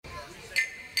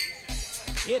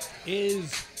It is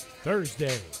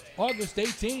Thursday, August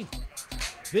 18th.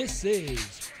 This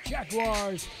is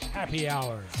Jaguars Happy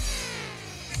Hour.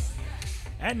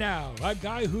 And now, a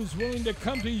guy who's willing to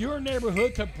come to your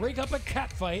neighborhood to break up a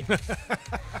cat fight,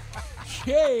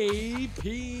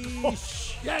 J.P.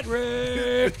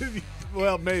 Shadrick.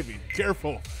 Well, maybe.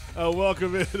 Careful.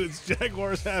 Welcome in. It's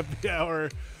Jaguars Happy Hour.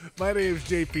 My name's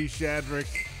J.P. Shadrick.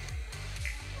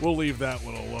 We'll leave that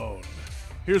one alone.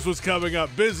 Here's what's coming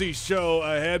up. Busy show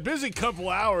ahead. Busy couple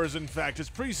hours, in fact. It's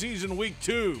preseason week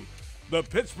 2. The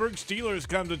Pittsburgh Steelers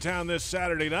come to town this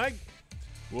Saturday night.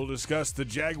 We'll discuss the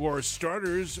Jaguars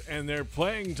starters and their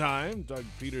playing time. Doug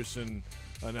Peterson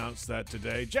announced that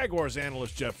today. Jaguars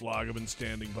analyst Jeff Lageman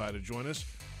standing by to join us.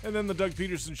 And then the Doug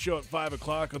Peterson Show at 5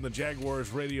 o'clock on the Jaguars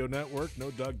Radio Network.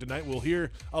 No Doug tonight. We'll hear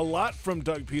a lot from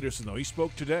Doug Peterson, though. He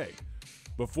spoke today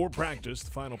before practice, the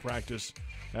final practice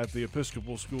at the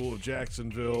Episcopal School of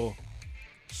Jacksonville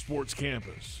Sports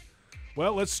Campus.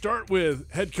 Well, let's start with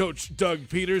head coach Doug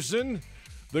Peterson.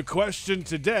 The question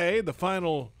today, the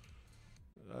final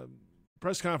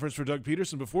press conference for Doug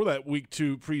Peterson before that Week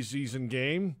 2 preseason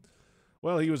game.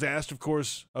 Well, he was asked, of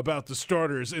course, about the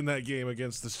starters in that game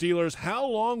against the Steelers. How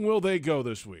long will they go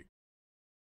this week?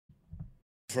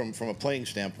 From a playing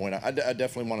standpoint, I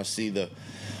definitely want to see the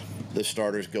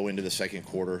starters go into the second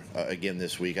quarter again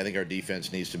this week. I think our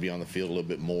defense needs to be on the field a little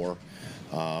bit more.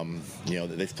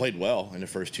 They've played well in the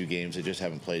first 2 games. They just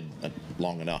haven't played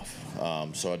long enough.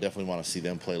 So I definitely want to see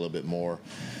them play a little bit more.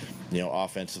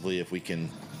 Offensively, if we can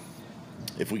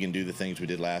do the things we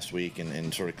did last week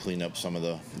and sort of clean up some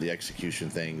of the execution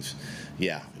things,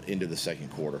 into the second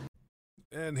quarter.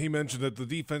 And he mentioned that the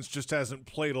defense just hasn't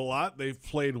played a lot. They've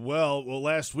played well. Well,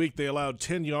 last week they allowed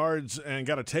 10 yards and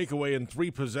got a takeaway in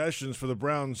 3 possessions for the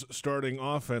Browns starting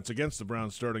offense, against the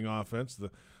Browns starting offense.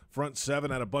 The front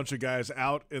 7 had a bunch of guys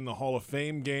out in the Hall of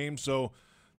Fame game, so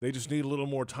they just need a little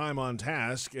more time on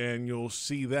task, and you'll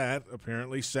see that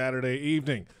apparently Saturday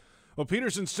evening. Well,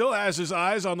 Peterson still has his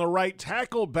eyes on the right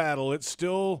tackle battle. It's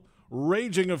still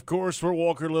raging, of course, for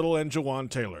Walker Little and Jawaan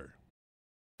Taylor.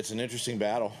 It's an interesting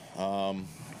battle. I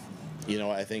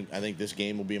think this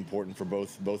game will be important for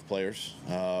both players.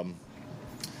 And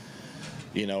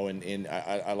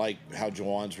I like how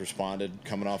Jawan's responded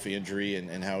coming off the injury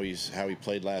and how he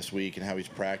played last week and how he's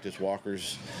practiced.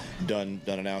 Walker's done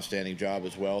an outstanding job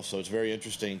as well. So it's very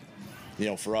interesting,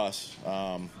 for us.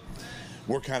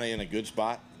 We're kind of in a good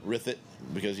spot with it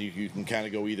because you can kind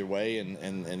of go either way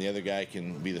and the other guy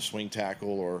can be the swing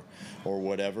tackle or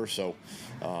whatever. So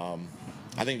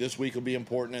I think this week will be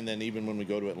important, and then even when we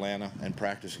go to Atlanta and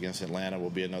practice against Atlanta will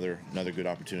be another good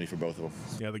opportunity for both of them.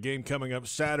 Yeah, the game coming up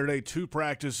Saturday, 2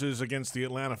 practices against the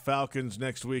Atlanta Falcons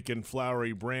next week in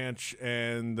Flowery Branch,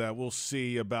 and we'll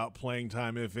see about playing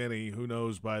time, if any. Who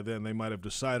knows by then? They might have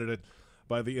decided it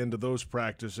by the end of those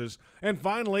practices. And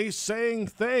finally, saying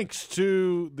thanks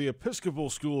to the Episcopal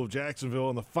School of Jacksonville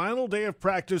on the final day of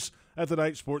practice at the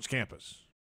Knight Sports Campus.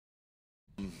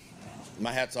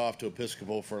 My hat's off to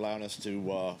Episcopal for allowing us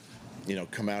to,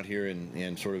 come out here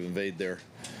and sort of invade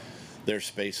their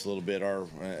space a little bit.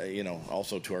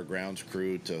 Also to our grounds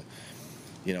crew to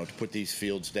put these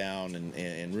fields down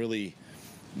and really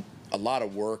a lot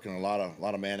of work and a lot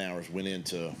of man hours went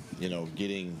into,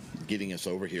 getting us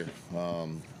over here.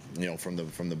 From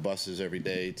the buses every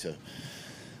day to,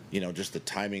 just the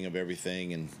timing of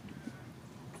everything. And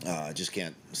I just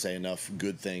can't say enough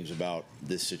good things about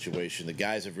this situation. The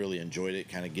guys have really enjoyed it,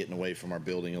 kind of getting away from our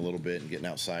building a little bit and getting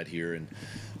outside here, and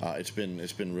it's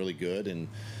been really good, and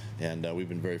we've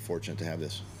been very fortunate to have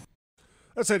this.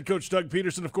 That's head coach Doug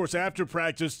Peterson. Of course, after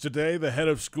practice today, the head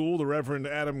of school, the Reverend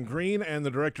Adam Green, and the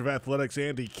director of athletics,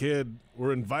 Andy Kidd,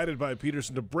 were invited by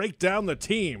Peterson to break down the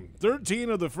team.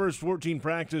 13 of the first 14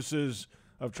 practices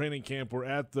of training camp were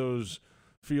at those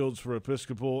fields for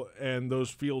Episcopal, and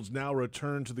those fields now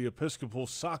return to the Episcopal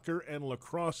soccer and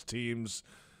lacrosse teams.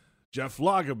 Jeff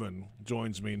Lageman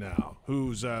joins me now,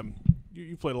 who's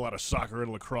you played a lot of soccer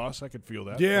and lacrosse. I could feel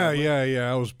that. Yeah.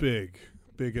 I was big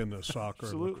into soccer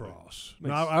and Absolutely. Lacrosse. Nice.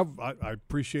 Now, I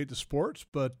appreciate the sports,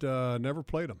 but never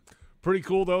played them. Pretty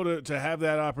cool, though, to have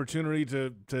that opportunity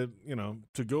to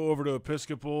go over to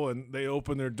Episcopal, and they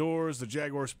open their doors. The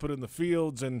Jaguars put in the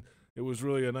fields, and it was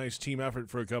really a nice team effort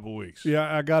for a couple weeks.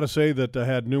 Yeah, I got to say that I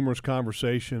had numerous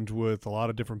conversations with a lot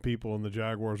of different people in the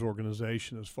Jaguars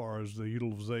organization as far as the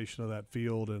utilization of that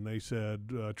field, and they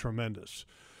said tremendous.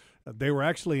 They were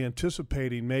actually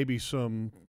anticipating maybe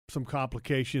some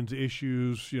complications,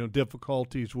 issues,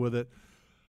 difficulties with it.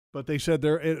 But they said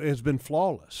it has been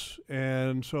flawless.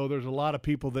 And so there's a lot of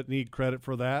people that need credit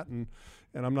for that. And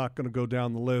and I'm not going to go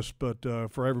down the list, but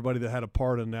for everybody that had a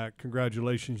part in that,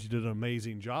 congratulations, you did an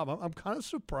amazing job. I'm kind of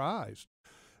surprised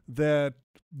that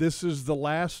this is the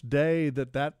last day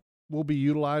that will be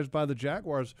utilized by the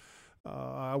Jaguars.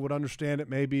 I would understand it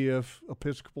maybe if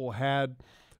Episcopal had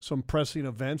some pressing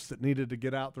events that needed to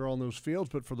get out there on those fields,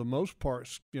 but for the most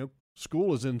part,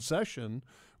 school is in session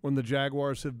when the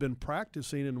Jaguars have been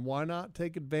practicing, and why not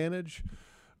take advantage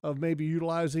of maybe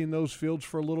utilizing those fields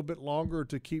for a little bit longer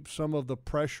to keep some of the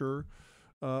pressure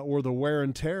or the wear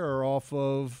and tear off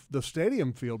of the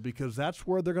stadium field, because that's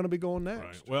where they're going to be going next.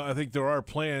 Right. Well, I think there are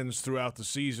plans throughout the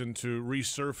season to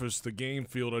resurface the game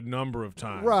field a number of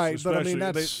times. Right, but I mean,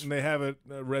 they have it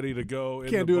ready to go.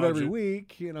 Can't do it every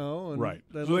week, And right.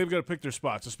 So they've got to pick their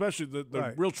spots. Especially the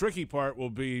right. real tricky part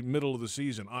will be middle of the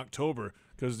season, October,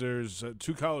 because there's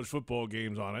 2 college football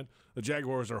games on it. The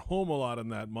Jaguars are home a lot in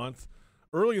that month.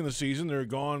 Early in the season, they're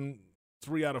gone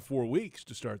 3 out of 4 weeks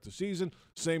to start the season.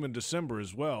 Same in December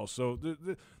as well. So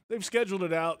they've scheduled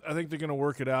it out. I think they're going to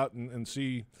work it out and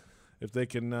see if they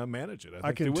can manage it.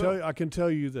 I can tell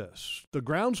you this: the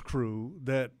grounds crew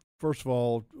that, first of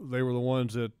all, they were the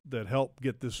ones that helped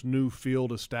get this new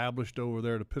field established over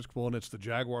there at Episcopal, and it's the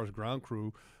Jaguars ground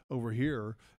crew over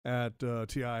here at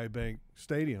TIAA Bank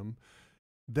Stadium.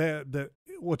 That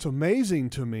what's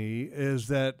amazing to me is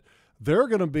that they're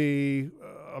going to be,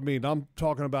 I'm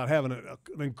talking about having an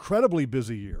incredibly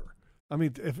busy year. I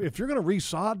mean, if you're going to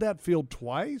resod that field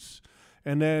twice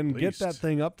and then get that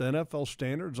thing up to NFL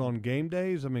standards on game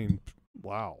days,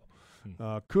 wow.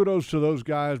 Kudos to those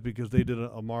guys because they did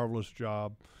a marvelous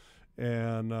job.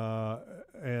 And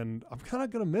I'm kind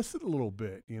of going to miss it a little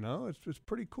bit, It's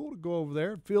pretty cool to go over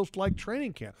there. It feels like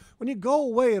training camp. When you go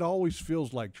away, it always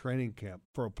feels like training camp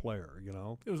for a player,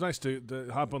 It was nice to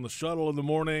hop on the shuttle in the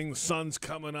morning. The sun's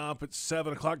coming up. It's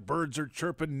 7 o'clock. Birds are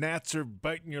chirping. Gnats are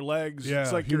biting your legs. Yeah,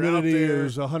 it's like you're out humidity there.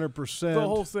 is 100%. The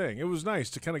whole thing. It was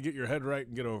nice to kind of get your head right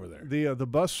and get over there. The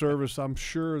bus service, I'm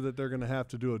sure that they're going to have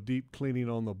to do a deep cleaning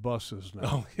on the buses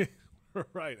now. Oh,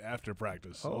 right, after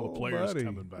practice. All the players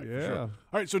coming back. Yeah. For sure. All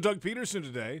right, so Doug Peterson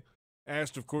today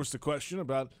asked, of course, the question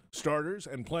about starters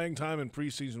and playing time in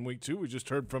preseason week 2. We just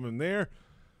heard from him there.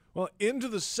 Well, into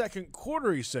the second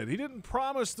quarter, he said. He didn't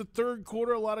promise the third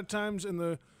quarter. A lot of times in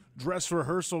the dress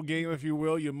rehearsal game, if you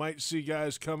will, you might see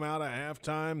guys come out at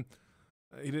halftime.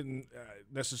 He didn't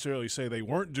necessarily say they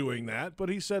weren't doing that, but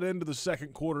he said into the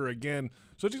second quarter again.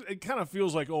 So it kind of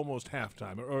feels like almost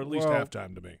halftime, or at least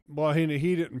halftime to me. Well,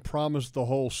 he didn't promise the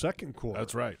whole second quarter.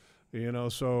 That's right.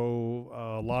 So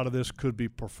a lot of this could be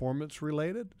performance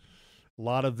related. A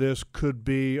lot of this could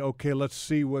be, okay, let's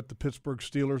see what the Pittsburgh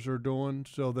Steelers are doing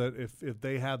so that if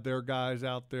they have their guys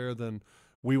out there, then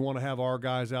we want to have our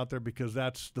guys out there because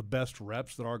that's the best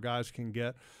reps that our guys can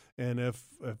get. And if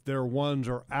their ones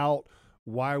are out,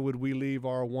 why would we leave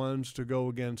our ones to go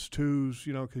against twos?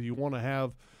 Because you want to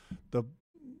have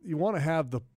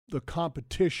the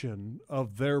competition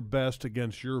of their best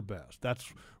against your best.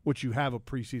 That's what you have a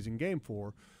preseason game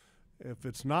for. If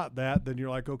it's not that, then you're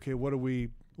like, okay, what do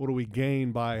we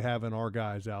gain by having our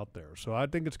guys out there? So I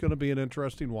think it's going to be an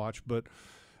interesting watch, but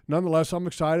nonetheless, I'm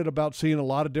excited about seeing a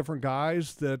lot of different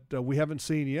guys that we haven't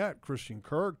seen yet. Christian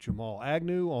Kirk, Jamal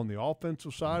Agnew on the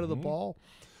offensive side of the ball.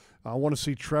 I want to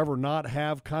see Trevor not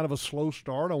have kind of a slow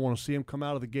start. I want to see him come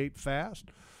out of the gate fast.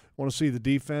 I want to see the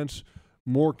defense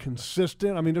more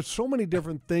consistent. There's so many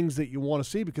different things that you want to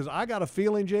see because I got a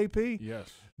feeling, JP,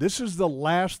 yes, this is the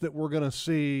last that we're going to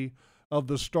see of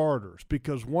the starters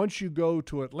because once you go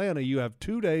to Atlanta, you have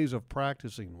 2 days of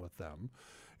practicing with them.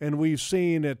 And we've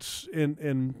seen it's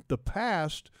in the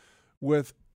past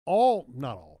with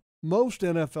most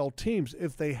NFL teams,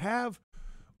 if they have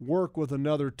work with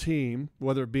another team,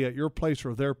 whether it be at your place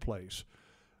or their place,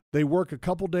 they work a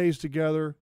couple days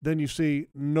together, then you see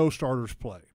no starters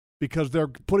play because they're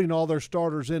putting all their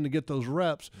starters in to get those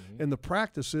reps in the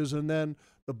practices, and then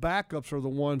the backups are the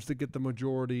ones that get the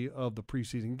majority of the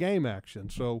preseason game action.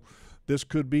 So this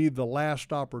could be the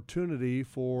last opportunity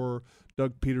for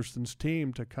Doug Peterson's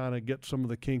team to kind of get some of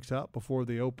the kinks out before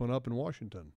they open up in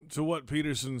Washington. So what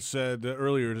Peterson said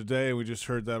earlier today, we just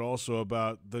heard that also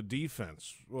about the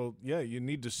defense. Well, yeah, you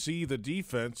need to see the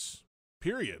defense,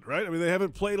 period, right? They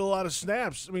haven't played a lot of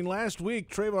snaps. Last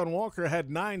week, Trayvon Walker had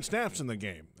 9 snaps in the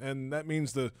game, and that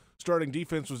means the starting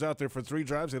defense was out there for 3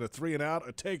 drives. They had a 3-and-out,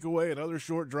 a takeaway, another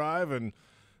short drive, and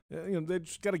they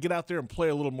just got to get out there and play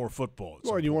a little more football.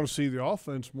 Well, and you want to see the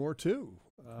offense more too.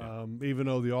 Even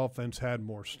though the offense had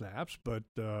more snaps, but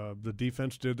the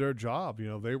defense did their job.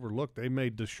 They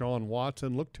made Deshaun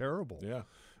Watson look terrible. Yeah.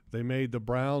 They made the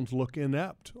Browns look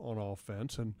inept on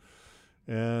offense. And,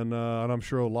 And I'm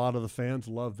sure a lot of the fans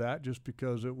love that just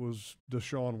because it was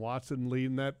Deshaun Watson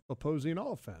leading that opposing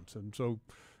offense. And so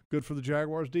good for the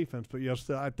Jaguars defense. But, yes,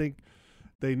 I think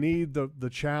they need the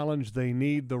challenge. They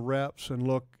need the reps. And,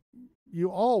 look, you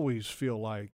always feel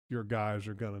like your guys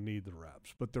are going to need the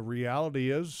reps. But the reality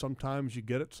is sometimes you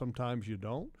get it, sometimes you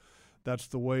don't. That's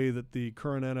the way that the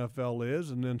current NFL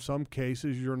is. And in some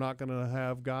cases, you're not going to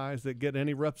have guys that get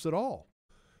any reps at all.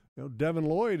 You know, Devin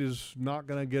Lloyd is not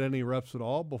going to get any reps at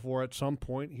all before at some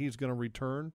point he's going to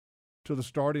return to the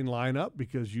starting lineup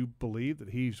because you believe that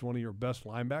he's one of your best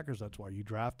linebackers. That's why you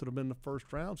drafted him in the first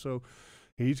round. So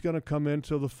he's going to come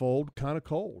into the fold kind of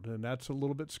cold, and that's a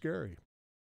little bit scary.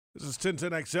 This is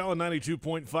 1010XL and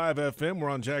 92.5 FM. We're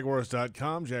on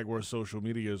Jaguars.com, Jaguars social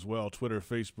media as well, Twitter,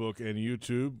 Facebook, and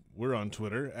YouTube. We're on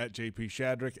Twitter, at JP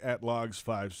Shadrick, at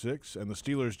Logs56. And the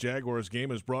Steelers-Jaguars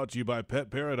game is brought to you by Pet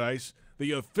Paradise,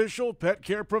 the official pet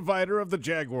care provider of the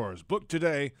Jaguars. Book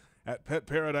today at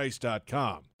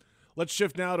PetParadise.com. Let's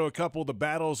shift now to a couple of the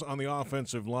battles on the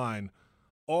offensive line.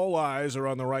 All eyes are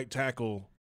on the right tackle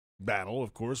battle,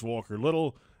 of course, Walker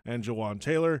Little and Jawaan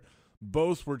Taylor.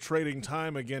 Both were trading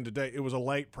time again today. It was a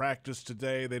light practice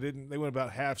today. They went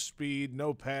about half speed,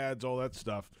 no pads, all that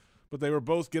stuff. But they were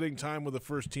both getting time with the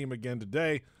first team again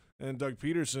today. And Doug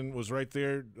Peterson was right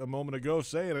there a moment ago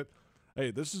saying it. Hey,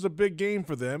 this is a big game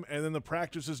for them, and then the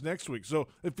practice is next week. So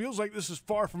it feels like this is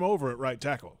far from over at right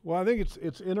tackle. Well, I think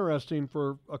it's interesting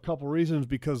for a couple reasons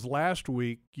because last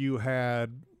week you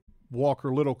had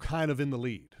Walker Little kind of in the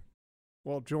lead.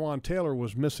 Well, Jawaan Taylor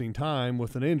was missing time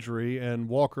with an injury, and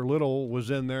Walker Little was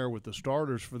in there with the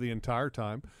starters for the entire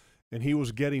time, and he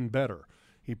was getting better.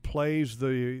 He plays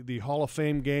the Hall of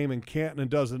Fame game in Canton and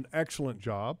does an excellent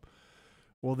job.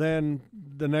 Well, then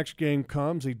the next game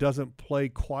comes. He doesn't play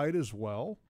quite as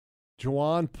well.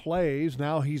 Jawaan plays.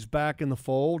 Now he's back in the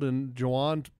fold, and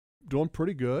Jawan's doing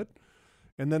pretty good.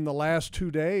 And then the last 2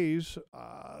 days,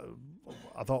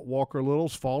 I thought Walker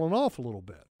Little's fallen off a little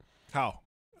bit. How?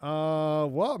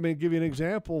 Well, I mean, give you an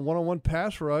example. One-on-one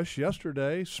pass rush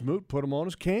yesterday, Smoot put him on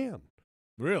his can.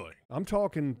 Really? I'm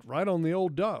talking right on the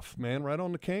old duff, man, right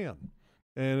on the can.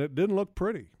 And it didn't look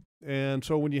pretty. And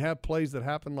so when you have plays that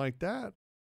happen like that,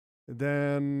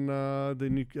 then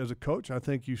you, as a coach, I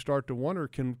think you start to wonder,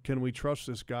 can we trust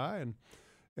this guy?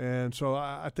 And so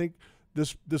I think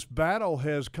this battle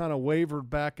has kind of wavered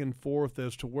back and forth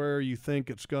as to where you think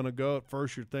it's going to go. At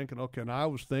first you're thinking, okay, and I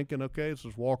was thinking, okay, this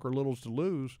is Walker Little's to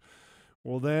lose.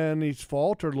 Well, then he's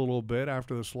faltered a little bit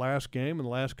after this last game and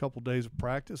the last couple of days of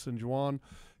practice, and Jawaan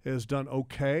has done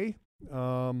okay.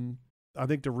 I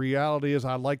think the reality is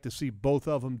I'd like to see both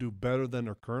of them do better than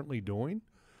they're currently doing.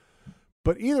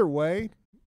 But either way,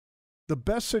 the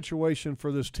best situation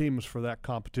for this team is for that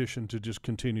competition to just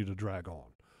continue to drag on.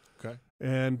 Okay.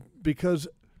 And because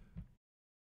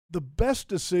the best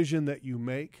decision that you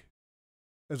make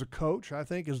as a coach, I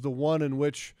think, is the one in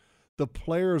which the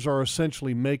players are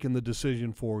essentially making the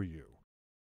decision for you,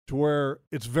 to where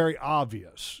it's very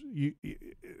obvious.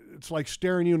 It's like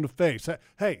staring you in the face.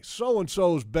 Hey,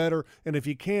 so-and-so is better, and if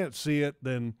you can't see it,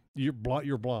 then you're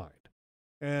blind.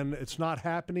 And it's not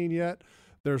happening yet.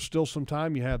 There's still some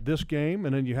time. You have this game,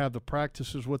 and then you have the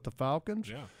practices with the Falcons.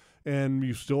 Yeah. And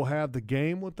you still have the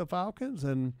game with the Falcons.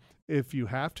 And if you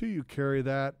have to, you carry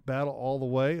that battle all the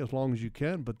way as long as you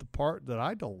can. But the part that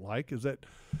I don't like is that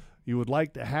you would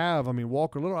like to have, I mean,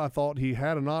 Walker Little, I thought he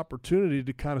had an opportunity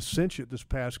to kind of cinch it this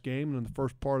past game and in the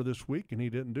first part of this week, and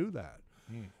he didn't do that.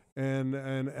 And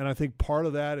I think part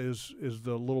of that is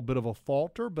the little bit of a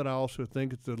falter, but I also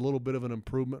think it's a little bit of an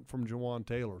improvement from Jawaan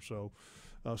Taylor. So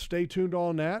stay tuned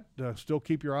on that. Still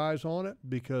keep your eyes on it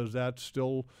because that's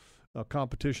still a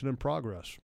competition in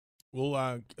progress. We'll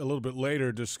a little bit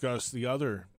later discuss the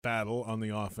other battle on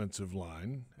the offensive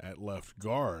line at left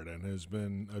guard, and has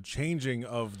been a changing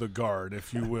of the guard,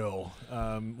 if you will.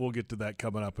 We'll get to that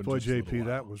coming up in just a little while.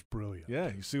 that was brilliant.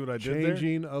 Yeah, you see what I did there?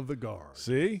 Changing of the guard.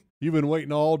 See? You've been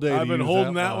waiting all day. I've been use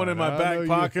holding that one in my I back know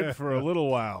pocket for a little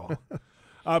while.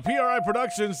 PRI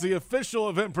Productions, the official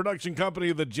event production company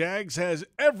of the Jags, has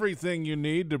everything you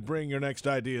need to bring your next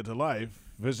idea to life.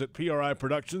 Visit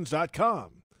PRIProductions.com.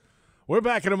 We're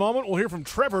back in a moment. We'll hear from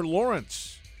Trevor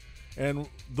Lawrence and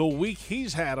the week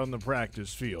he's had on the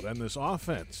practice field and this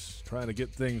offense trying to get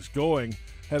things going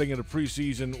heading into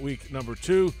preseason week number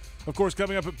 2. Of course,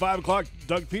 coming up at 5 o'clock,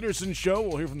 Doug Peterson's show.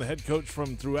 We'll hear from the head coach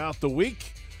from throughout the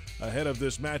week ahead of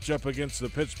this matchup against the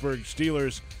Pittsburgh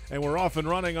Steelers. And we're off and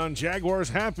running on Jaguars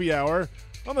Happy Hour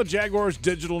on the Jaguars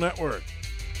Digital Network.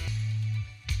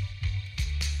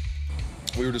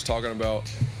 We were just talking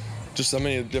about just so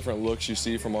many different looks you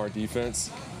see from our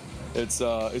defense.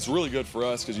 it's really good for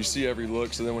us because you see every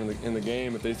look. So then when in the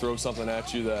game, if they throw something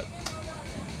at you that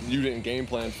you didn't game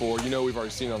plan for, we've already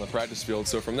seen it on the practice field.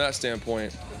 So from that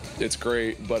standpoint, it's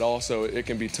great, but also it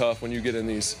can be tough when you get in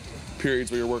these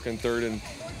periods where you're working third and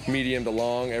medium to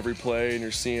long every play, and you're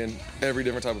seeing every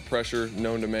different type of pressure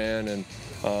known to man, and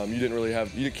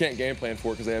you can't game plan for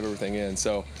it because they have everything in.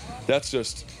 So that's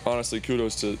just honestly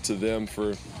kudos to them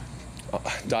for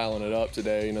dialing it up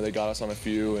today. They got us on a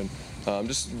few, and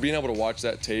just being able to watch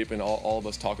that tape and all of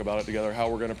us talk about it together, how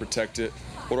we're going to protect it,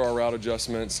 what are our route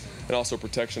adjustments, and also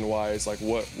protection-wise, like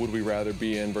what would we rather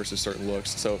be in versus certain looks.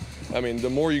 So, the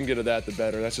more you can get of that, the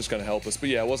better. That's just going to help us. But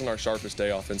yeah, it wasn't our sharpest day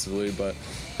offensively, but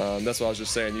that's what I was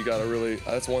just saying. You got to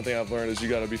that's one thing I've learned is you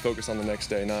got to be focused on the next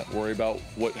day, not worry about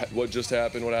what just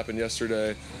happened, what happened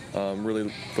yesterday. Really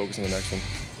focus on the next one.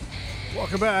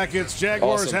 Welcome back. It's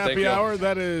Jaguars Awesome. Happy Thank you. Hour.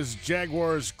 That is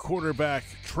Jaguars quarterback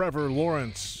Trevor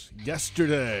Lawrence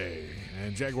yesterday.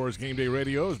 And Jaguars Game Day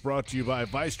Radio is brought to you by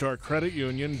VyStar Credit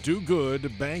Union. Do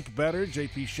good, bank better.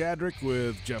 JP Shadrick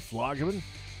with Jeff Lageman.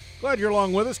 Glad you're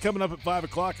along with us. Coming up at 5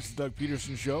 o'clock, it's the Doug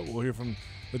Peterson Show. We'll hear from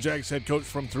the Jags head coach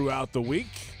from throughout the week.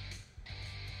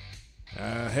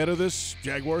 Ahead of this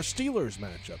Jaguars-Steelers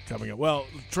matchup coming up. Well,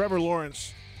 Trevor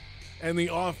Lawrence and the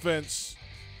offense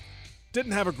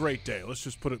didn't have a great day. Let's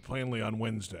just put it plainly on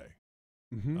Wednesday.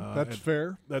 That's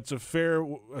fair. That's a fair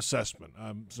assessment.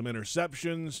 Some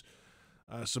interceptions,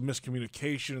 some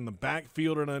miscommunication in the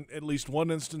backfield, and at least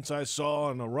one instance I saw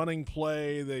on a running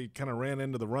play, they kind of ran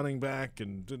into the running back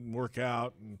and didn't work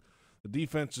out. And the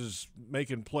defense is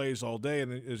making plays all day,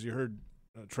 and as you heard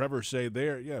Trevor say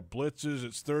there, blitzes,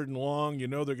 it's third and long.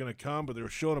 They're going to come, but they were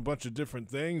showing a bunch of different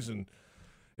things, and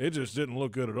it just didn't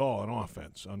look good at all on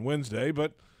offense on Wednesday.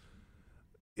 But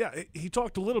yeah, he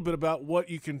talked a little bit about what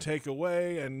you can take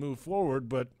away and move forward,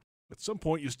 but at some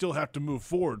point you still have to move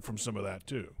forward from some of that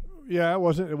too. Yeah, it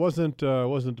wasn't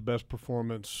the best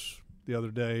performance the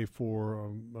other day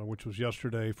which was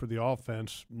yesterday for the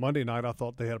offense. Monday night I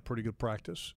thought they had a pretty good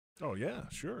practice. Oh yeah,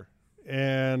 sure.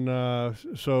 And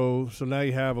so now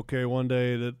you have one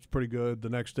day that's pretty good, the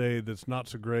next day that's not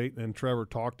so great. And Trevor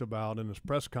talked about in his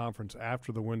press conference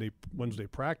after the Wednesday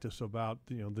practice about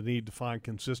the need to find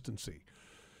consistency.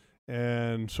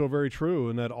 And so very true,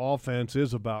 and that offense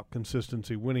is about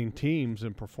consistency. Winning teams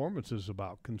and performance is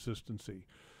about consistency.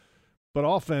 But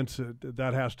offense,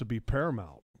 that has to be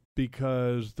paramount,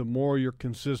 because the more you're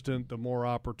consistent, the more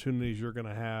opportunities you're going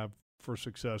to have for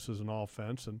success as an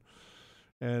offense.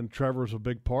 And Trevor's a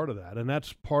big part of that. And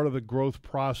that's part of the growth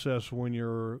process when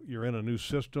you're in a new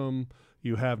system,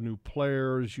 you have new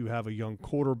players, you have a young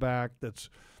quarterback. That's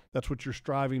what you're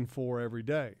striving for every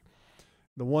day.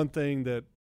 The one thing that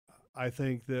I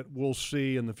think that we'll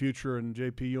see in the future, and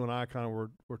JP, you and I kind of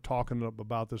were talking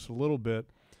about this a little bit,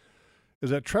 is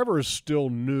that Trevor is still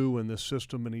new in this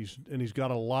system, and he's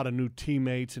got a lot of new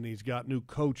teammates, and he's got new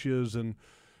coaches, and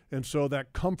so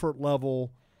that comfort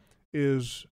level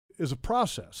is a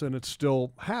process, and it's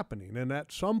still happening. And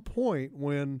at some point,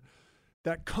 when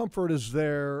that comfort is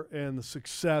there and the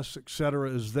success, et cetera,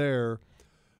 is there,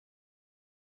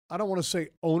 I don't want to say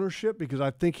ownership, because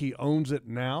I think he owns it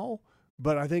now.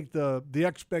 But I think the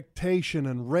expectation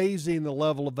and raising the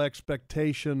level of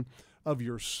expectation of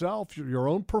yourself, your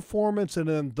own performance, and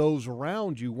then those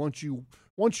around you once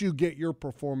you get your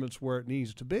performance where it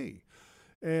needs to be.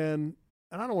 And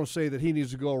I don't want to say that he needs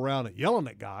to go around and yelling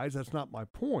at guys. That's not my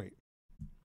point.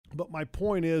 But my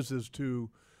point is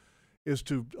to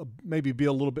maybe be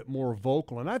a little bit more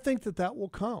vocal. And I think that will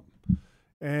come.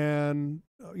 And,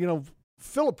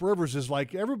 Phillip Rivers is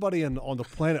like everybody on the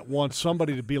planet wants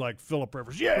somebody to be like Phillip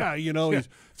Rivers. Yeah, he's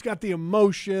got the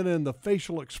emotion and the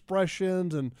facial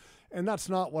expressions, and that's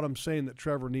not what I'm saying that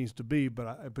Trevor needs to be.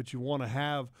 But you want to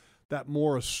have that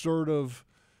more assertive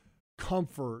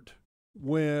comfort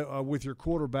with your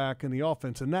quarterback and the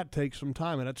offense, and that takes some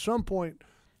time. And at some point,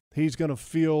 he's going to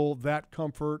feel that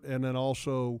comfort, and then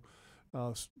also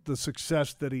the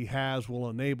success that he has will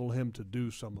enable him to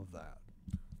do some of that.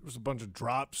 There was a bunch of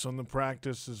drops on the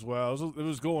practice as well. It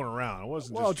was going around. It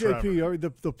wasn't just Trevor.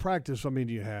 JP, the practice,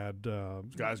 you had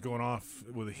guys going off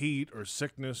with heat or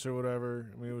sickness or whatever.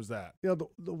 It was that. Yeah,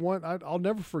 the one I'll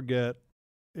never forget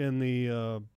in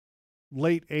the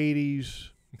late 80s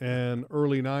and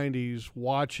early 90s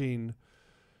watching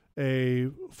a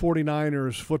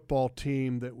 49ers football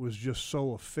team that was just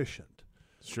so efficient.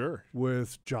 Sure.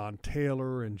 With John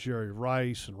Taylor and Jerry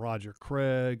Rice and Roger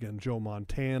Craig and Joe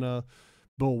Montana,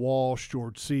 Bill Walsh,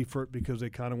 George Seifert, because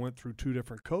they kind of went through two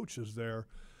different coaches there.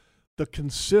 The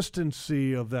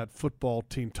consistency of that football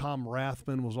team, Tom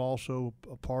Rathman was also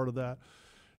a part of that.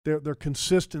 Their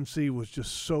consistency was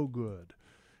just so good.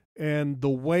 And the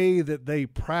way that they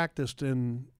practiced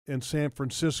in San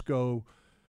Francisco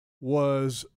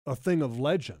was a thing of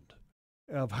legend,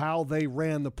 of how they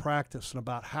ran the practice and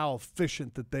about how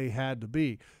efficient that they had to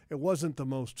be. It wasn't the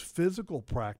most physical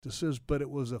practices, but it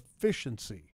was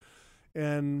efficiency.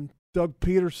 And Doug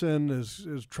Peterson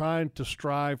is trying to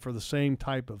strive for the same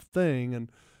type of thing,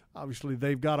 and obviously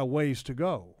they've got a ways to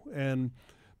go. And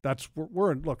that's what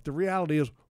we're in. Look, the reality is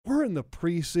we're in the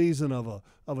preseason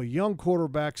of a young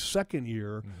quarterback's second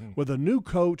year with a new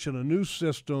coach and a new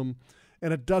system,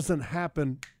 and it doesn't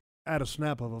happen at a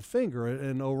snap of a finger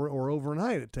and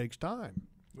overnight. It takes time.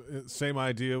 Same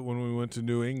idea when we went to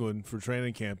New England for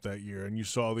training camp that year, and you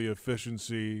saw the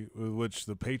efficiency with which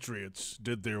the Patriots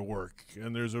did their work,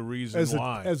 and there's a reason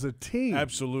why. As a team.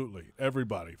 Absolutely.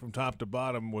 Everybody from top to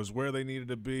bottom was where they needed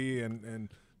to be and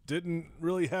didn't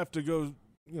really have to go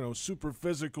super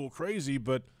physical crazy,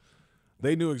 but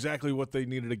they knew exactly what they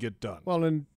needed to get done. Well,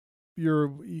 and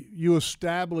you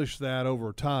establish that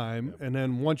over time, and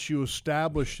then once you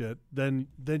establish it, then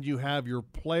you have your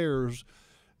players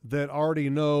that already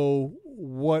know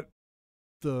what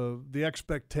the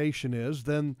expectation is.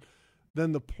 Then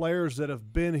the players that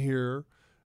have been here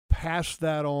pass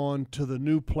that on to the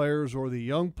new players or the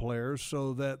young players,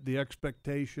 so that the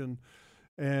expectation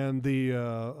and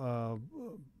the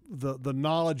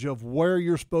knowledge of where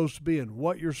you're supposed to be and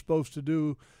what you're supposed to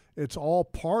do, it's all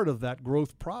part of that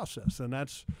growth process. And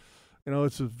that's,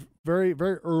 it's a very,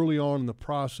 very early on in the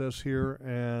process here,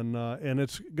 and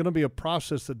it's going to be a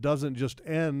process that doesn't just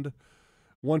end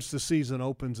once the season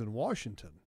opens in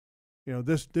Washington.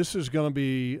 This is going to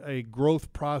be a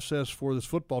growth process for this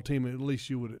football team, at least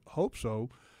you would hope so,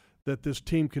 that this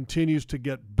team continues to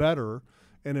get better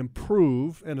and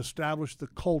improve and establish the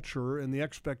culture and the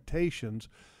expectations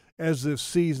as this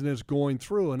season is going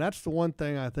through. And that's the one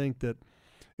thing I think that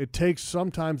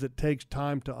sometimes it takes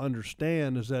time to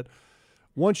understand, is that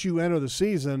once you enter the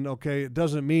season, okay, it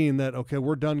doesn't mean that, okay,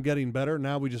 we're done getting better,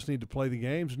 now we just need to play the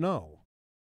games. No.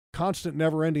 Constant,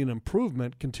 never-ending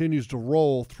improvement continues to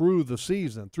roll through the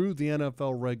season, through the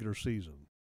NFL regular season.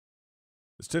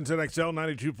 It's 1010XL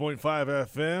 92.5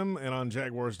 FM and on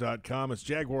Jaguars.com. It's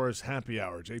Jaguars Happy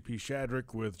Hour. JP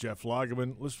Shadrick with Jeff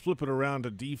Lageman. Let's flip it around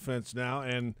to defense now,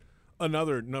 and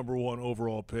another number one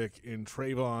overall pick in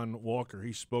Travon Walker.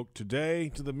 He spoke today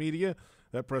to the media.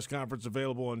 That press conference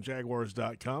available on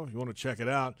Jaguars.com if you want to check it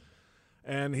out.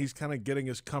 And he's kind of getting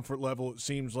his comfort level, it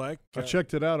seems like. I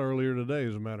checked it out earlier today,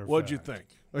 as a matter of fact. What'd you think?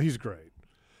 He's great.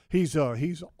 He's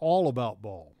all about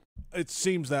ball. It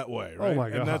seems that way, right? Oh, my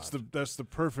God. And that's the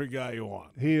perfect guy you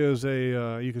want. He is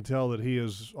you can tell that he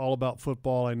is all about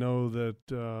football. I know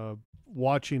that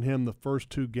watching him the first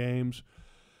two games,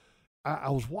 I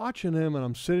was watching him and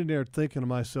I'm sitting there thinking to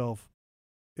myself,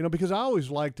 because I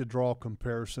always like to draw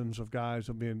comparisons of guys.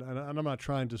 And I'm not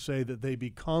trying to say that they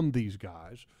become these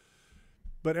guys,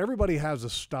 but everybody has a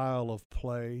style of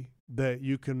play that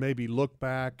you can maybe look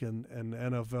back in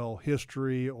NFL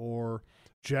history or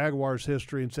Jaguars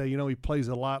history and say, he plays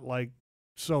a lot like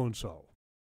so-and-so.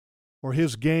 Or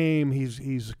his game,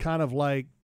 he's kind of like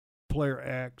player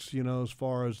X, as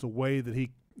far as the way that he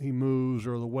moves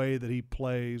or the way that he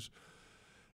plays.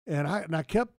 And I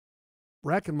kept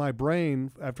racking my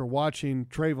brain after watching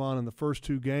Travon in the first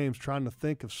two games, trying to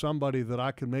think of somebody that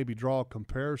I could maybe draw a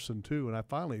comparison to, and I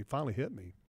finally hit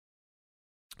me.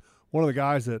 One of the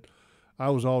guys that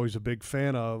I was always a big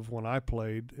fan of when I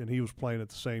played, and he was playing at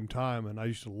the same time, and I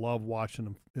used to love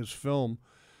watching his film,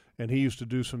 and he used to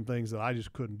do some things that I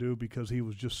just couldn't do because he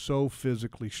was just so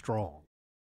physically strong.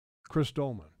 Chris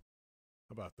Dolman.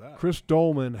 How about that? Chris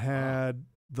Dolman had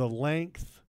the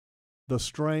length, the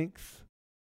strength,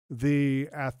 the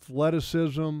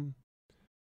athleticism,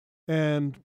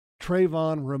 and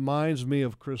Travon reminds me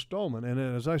of Chris Dolman. And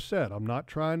as I said, I'm not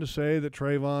trying to say that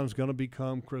Travon is going to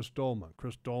become Chris Dolman.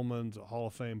 Chris Dolman's a Hall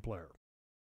of Fame player.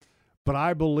 But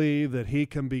I believe that he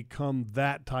can become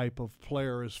that type of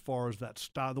player as far as that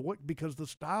style, because the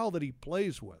style that he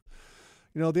plays with.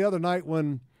 The other night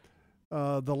when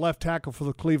the left tackle for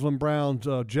the Cleveland Browns,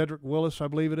 Jedrick Willis, I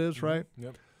believe it is, right?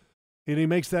 Yep. And he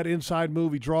makes that inside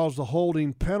move. He draws the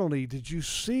holding penalty. Did you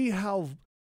see how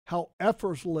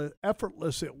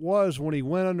effortless it was when he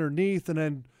went underneath, and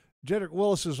then Jedrick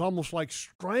Willis is almost like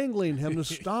strangling him to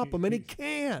stop him, and he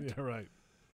can't. Yeah, right.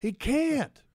 He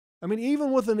can't. I mean,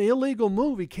 even with an illegal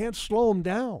move, he can't slow him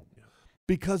down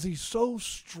because he's so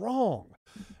strong.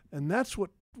 And that's what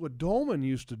Dolman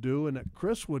used to do, and that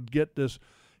Chris would get this.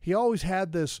 He always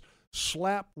had this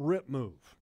slap rip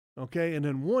move, okay? And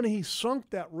then when he sunk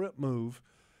that rip move,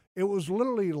 it was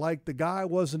literally like the guy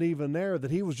wasn't even there, that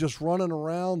he was just running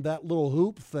around that little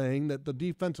hoop thing that the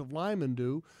defensive linemen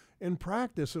do, in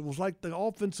practice, it was like the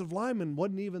offensive lineman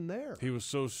wasn't even there. He was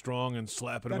so strong and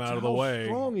slapping him That's out of the how way.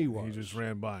 strong he was. He just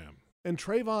ran by him. And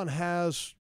Trayvon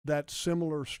has that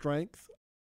similar strength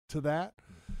to that.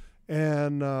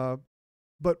 And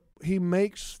but he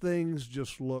makes things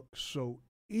just look so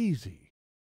easy.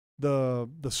 The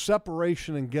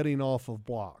separation and getting off of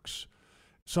blocks,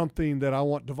 something that I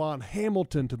want Devon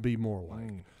Hamilton to be more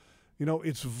like. You know,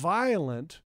 it's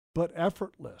violent but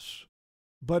effortless.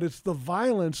 But it's the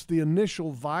violence, the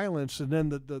initial violence, and then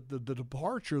the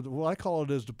departure. Well, I call it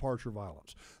as departure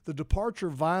violence. The departure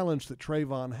violence that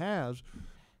Trayvon has,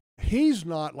 he's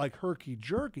not like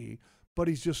herky-jerky, but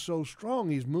he's just so strong.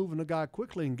 He's moving the guy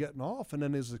quickly and getting off, and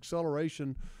then his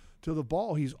acceleration to the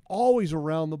ball, he's always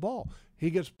around the ball. He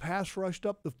gets pass rushed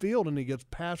up the field, and he gets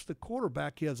past the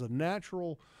quarterback. He has a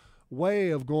natural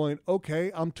way of going,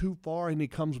 okay, I'm too far, and he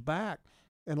comes back.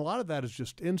 And a lot of that is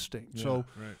just instinct. Yeah, so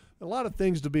right. a lot of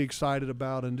things to be excited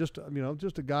about, and just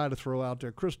a guy to throw out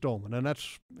there, Chris Dolman. And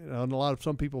that's, and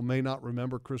some people may not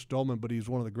remember Chris Dolman, but he's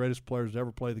one of the greatest players to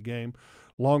ever play the game.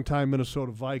 Longtime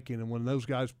Minnesota Viking, and when those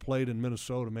guys played in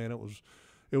Minnesota, man, it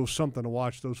was something to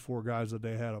watch. Those four guys that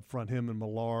they had up front, him and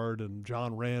Millard and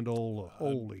John Randall.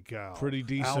 Holy cow! Pretty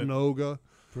decent. Al Noga.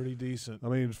 Pretty decent. I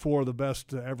mean, four of the best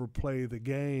to ever play the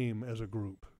game as a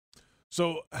group.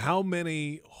 So how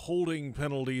many holding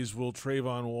penalties will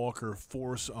Trayvon Walker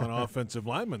force on offensive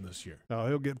linemen this year? No,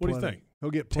 he'll get What do plenty. you think?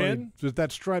 He'll get plenty. 10? Just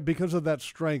that strength, because of that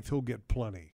strength, he'll get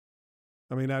plenty.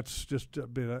 I mean, that's just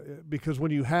because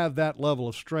when you have that level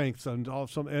of strength and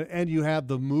you have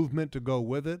the movement to go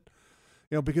with it,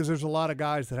 because there's a lot of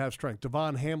guys that have strength.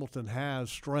 Devon Hamilton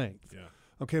has strength. Yeah.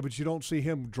 Okay, but you don't see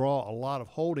him draw a lot of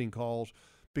holding calls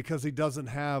because he doesn't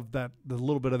have the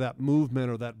little bit of that movement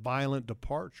or that violent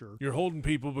departure. You're holding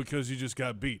people because you just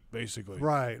got beat, basically.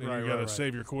 Right, and right, you got to right.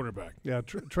 save your quarterback. Yeah,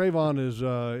 Trayvon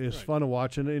is fun to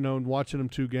watch, and watching him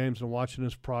 2 games and watching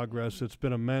his progress, it's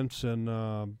been immense, and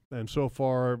so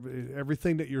far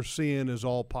everything that you're seeing is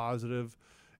all positive,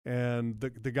 and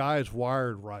the guy is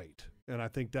wired right, and I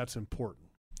think that's important.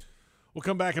 We'll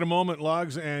come back in a moment,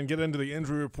 Logs, and get into the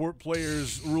injury report.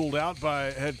 Players ruled out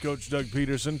by head coach Doug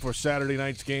Peterson for Saturday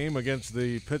night's game against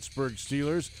the Pittsburgh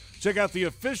Steelers. Check out the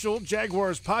official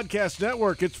Jaguars Podcast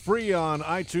Network. It's free on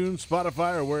iTunes,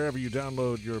 Spotify, or wherever you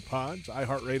download your pods,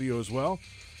 iHeartRadio as well.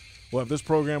 We'll have this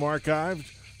program archived,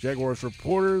 Jaguars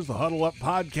Reporters, the Huddle Up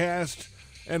Podcast,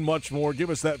 and much more. Give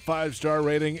us that 5-star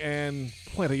rating and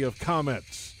plenty of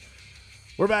comments.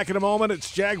 We're back in a moment. It's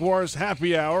Jaguars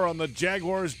Happy Hour on the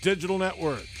Jaguars Digital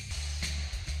Network.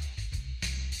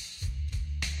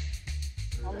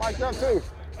 I'm mic'd up too.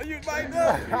 Are you mic'd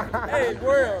up? Hey,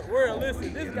 world,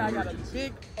 listen. This guy got a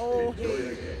big old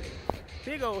head.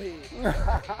 Big old head.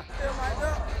 Still mic'd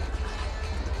up?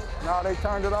 No, they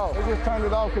turned it off. They just turned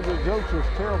it off because the jokes was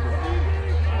terrible.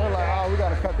 They're like, oh, we got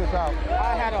to cut this out.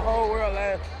 I had a whole world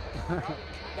laughing.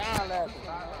 Down laughing.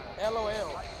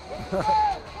 LOL.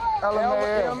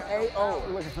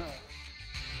 LMAO.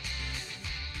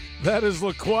 That is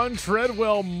Laquan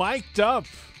Treadwell mic'd up.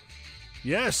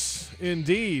 Yes,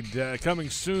 indeed. Coming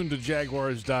soon to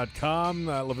Jaguars.com.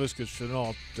 Laviska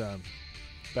Shenault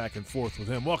back and forth with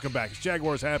him. Welcome back. It's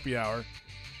Jaguars Happy Hour.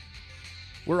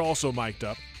 We're also mic'd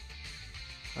up.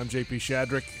 I'm JP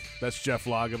Shadrick. That's Jeff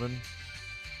Lageman.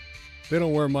 They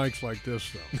don't wear mics like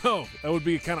this, though. No, that would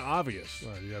be kind of obvious.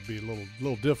 Yeah, it'd be a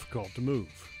little difficult to move.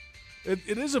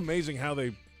 It is amazing how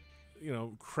they,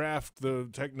 craft the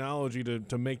technology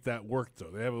to make that work, though.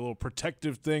 They have a little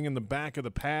protective thing in the back of the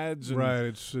pads and right,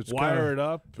 it's wire it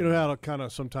up. You know how kind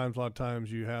of sometimes, a lot of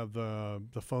times you have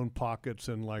the phone pockets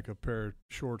in like a pair of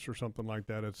shorts or something like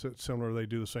that. It's similar. They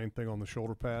do the same thing on the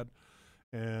shoulder pad,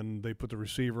 and they put the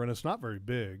receiver in. It's not very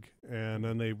big, and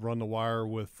then they run the wire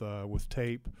with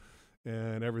tape.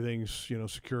 And everything's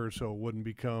secured so it wouldn't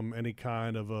become any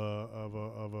kind of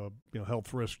a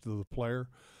health risk to the player.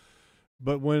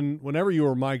 But whenever you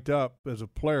were mic'd up as a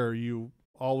player, you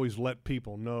always let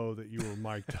people know that you were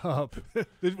mic'd up.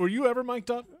 Were you ever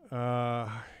mic'd up?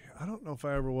 I don't know if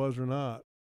I ever was or not.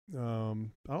 I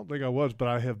don't think I was, but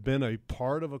I have been a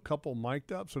part of a couple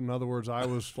mic'd ups. In other words, I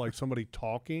was like somebody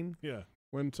talking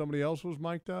when somebody else was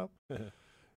mic'd up.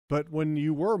 But when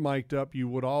you were mic'd up, you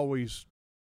would always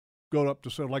go up to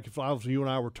someone, like if you and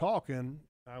I were talking,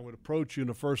 I would approach you,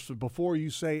 and before you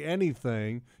say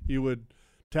anything, you would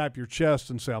tap your chest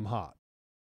and say, "I'm hot,"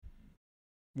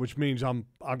 which means I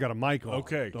got a mic on.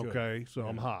 Okay, so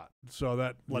I'm hot. So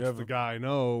that lets the guy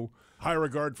know. High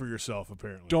regard for yourself,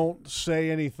 apparently. Don't say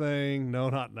anything. No,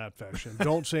 not in that fashion.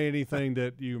 Don't say anything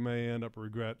that you may end up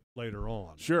regret later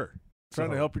on. Sure.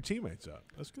 Trying to help your teammates out.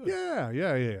 That's good.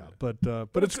 Yeah.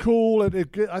 But it's cool. I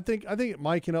think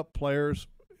miking up players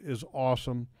is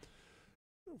awesome.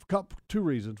 Two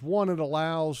reasons. One, it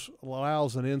allows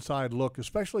an inside look.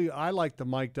 Especially, I like the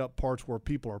mic'd up parts where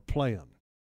people are playing.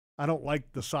 I don't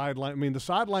like the sideline. I mean, the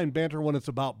sideline banter when it's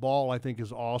about ball, I think,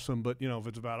 is awesome. But if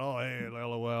it's about hey,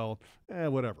 LOL,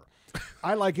 whatever.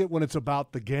 I like it when it's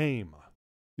about the game.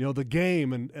 The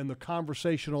game and the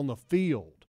conversation on the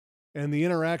field and the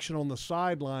interaction on the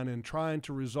sideline and trying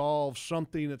to resolve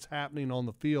something that's happening on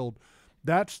the field.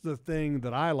 That's the thing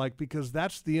that I like because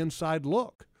that's the inside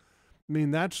look. I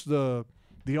mean, that's the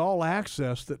all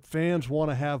access that fans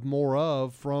want to have more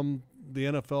of from the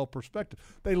NFL perspective.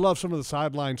 They love some of the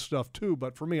sideline stuff too,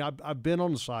 but for me, I've been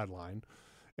on the sideline,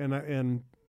 and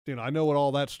I know what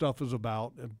all that stuff is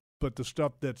about. But the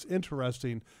stuff that's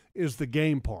interesting is the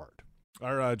game part.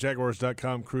 Our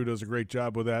Jaguars.com crew does a great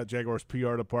job with that. Jaguars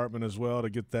PR department as well to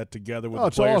get that together with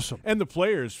the players. Awesome. And the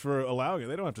players for allowing it.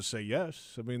 They don't have to say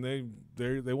yes. I mean,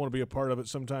 they want to be a part of it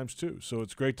sometimes too. So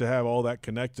it's great to have all that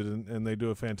connected, and they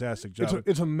do a fantastic job.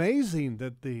 It's amazing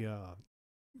that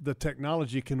the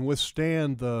technology can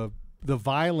withstand the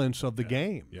violence of the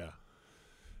game. Yeah.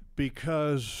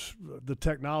 Because the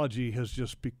technology has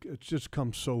just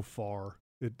come so far.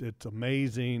 It's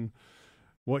amazing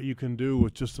what you can do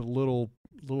with just a little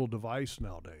device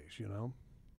nowadays,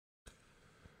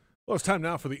 Well, it's time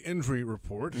now for the injury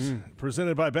report,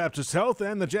 presented by Baptist Health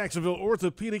and the Jacksonville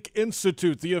Orthopedic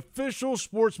Institute, the official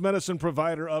sports medicine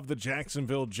provider of the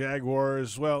Jacksonville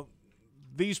Jaguars. Well,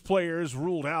 these players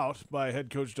ruled out by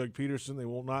head coach Doug Peterson. They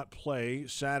will not play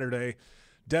Saturday.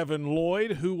 Devin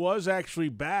Lloyd, who was actually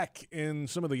back in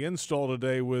some of the install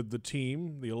today with the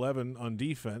team, the 11 on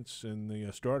defense in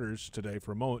the starters today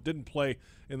for a moment, didn't play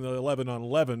in the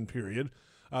 11-on-11 period.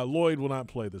 Lloyd will not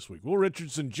play this week. Will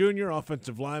Richardson Jr.,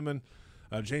 offensive lineman.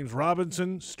 James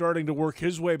Robinson starting to work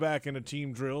his way back into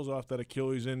team drills off that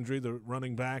Achilles injury. The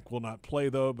running back will not play,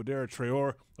 though. Badara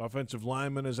Traore, offensive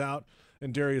lineman, is out.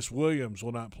 And Darius Williams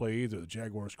will not play either, the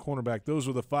Jaguars cornerback. Those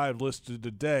were the 5 listed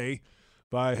today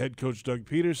by head coach Doug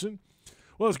Peterson.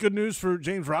 Well, it's good news for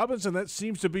James Robinson. That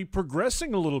seems to be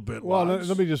progressing a little bit. Well,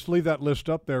 let me just leave that list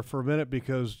up there for a minute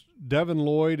because Devin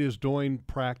Lloyd is doing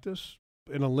practice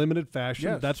in a limited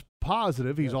fashion. Yes. That's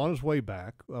positive. He's on his way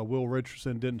back. Will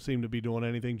Richardson didn't seem to be doing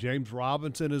anything. James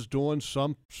Robinson is doing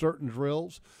some certain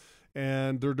drills,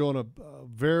 and they're doing a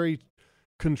very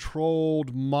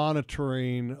controlled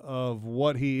monitoring of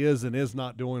what he is and is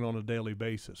not doing on a daily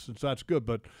basis. And so that's good,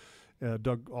 but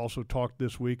Doug also talked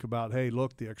this week about, hey,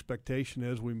 look, the expectation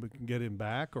is we can get him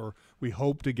back, or we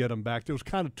hope to get him back. It was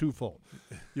kind of twofold.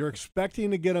 You're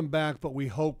expecting to get him back, but we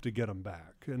hope to get him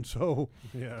back. And so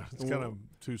yeah, it's kind of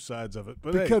two sides of it.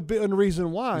 But and the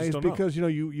reason why is don't because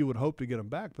you would hope to get him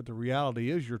back, but the reality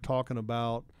is you're talking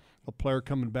about a player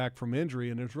coming back from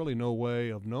injury, and there's really no way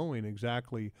of knowing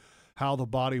exactly how the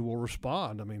body will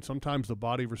respond. I mean, sometimes the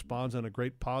body responds in a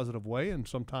great positive way, and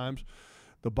sometimes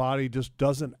the body just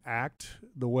doesn't act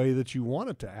the way that you want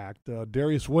it to act.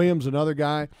 Darius Williams, another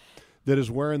guy that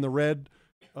is wearing the red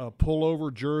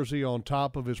pullover jersey on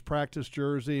top of his practice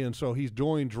jersey, and so he's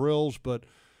doing drills, but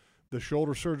the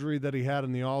shoulder surgery that he had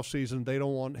in the offseason, they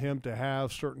don't want him to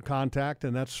have certain contact,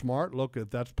 and that's smart. Look,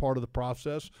 that's part of the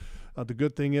process. The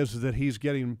good thing is that he's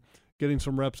getting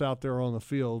some reps out there on the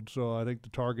field, so I think the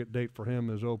target date for him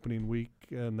is opening week,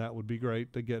 and that would be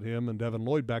great to get him and Devin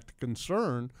Lloyd back. The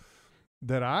concern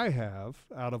that I have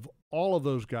out of all of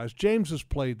those guys, James has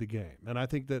played the game, and I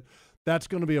think that's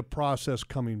going to be a process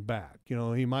coming back.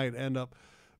 He might end up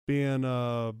being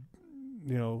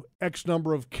X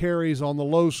number of carries on the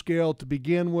low scale to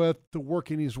begin with, to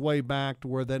working his way back to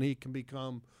where then he can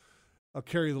become a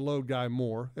carry the load guy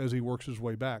more as he works his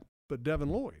way back. But Devin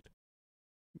Lloyd,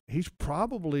 he's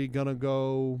probably going to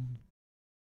go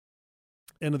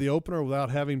into the opener without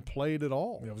having played at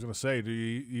all. Yeah, I was going to say, do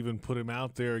you even put him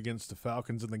out there against the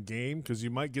Falcons in the game? Because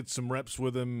you might get some reps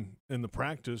with him in the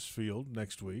practice field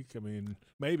next week. I mean,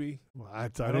 maybe. Well, I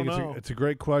think it's a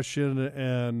great question.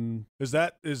 And is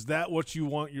that what you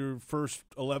want your first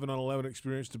 11-on-11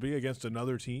 experience to be against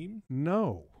another team?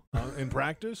 No. In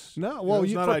practice? No. Well,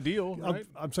 it's not ideal, right?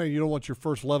 I'm saying you don't want your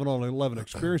first 11-on-11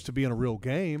 experience to be in a real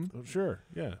game. Oh, sure,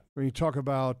 yeah. When you talk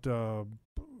about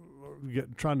you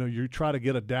try to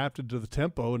get adapted to the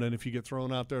tempo, and then if you get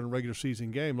thrown out there in a regular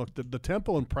season game, look, the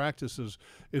tempo in practice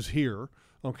is here.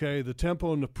 Okay, the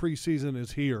tempo in the preseason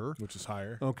is here, which is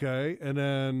higher. Okay, and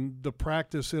then the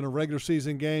practice in a regular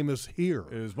season game is here.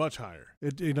 It is much higher.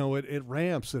 It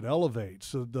ramps, it elevates.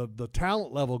 So the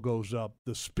talent level goes up,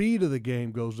 the speed of the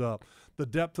game goes up, the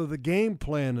depth of the game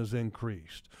plan is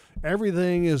increased.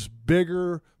 Everything is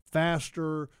bigger,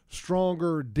 faster,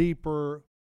 stronger, deeper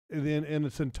in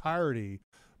its entirety,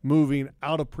 moving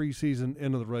out of preseason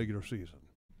into the regular season.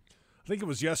 I think it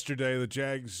was yesterday the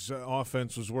Jags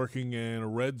offense was working in a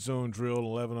red zone drill,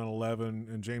 11 on 11,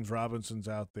 and James Robinson's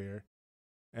out there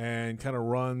and kind of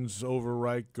runs over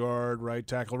right guard, right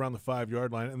tackle around the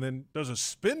 5-yard line, and then does a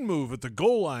spin move at the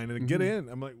goal line and get in.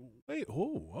 I'm like, wait,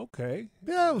 okay.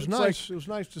 Yeah, it was It's nice. like- It was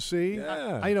nice to see.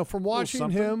 Yeah. I from little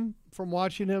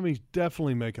watching him, he's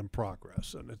definitely making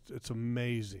progress, and it's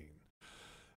amazing.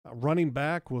 Running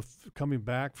back coming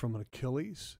back from an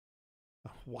Achilles.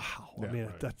 Wow. Yeah, I mean,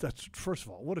 right. that's first of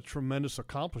all, what a tremendous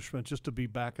accomplishment just to be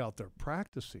back out there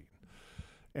practicing.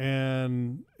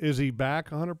 And is he back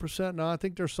 100%? No, I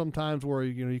think there's some times where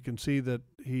you can see that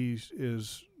he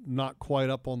is not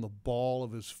quite up on the ball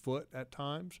of his foot at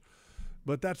times,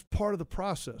 but that's part of the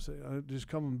process. Just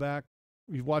coming back,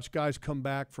 you watch guys come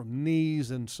back from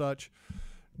knees and such,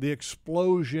 the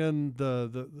explosion,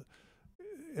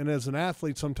 and as an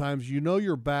athlete, sometimes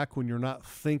you're back when you're not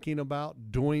thinking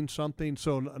about doing something.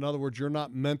 So in other words, you're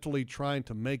not mentally trying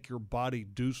to make your body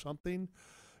do something.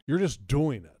 You're just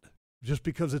doing it just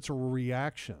because it's a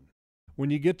reaction.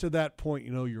 When you get to that point,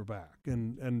 you're back.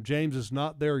 And James is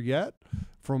not there yet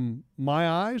from my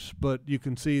eyes, but you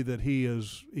can see that he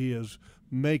is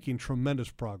making tremendous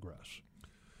progress.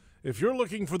 If you're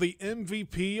looking for the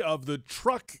MVP of the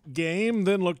truck game,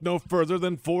 then look no further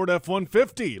than Ford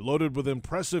F-150. Loaded with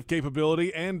impressive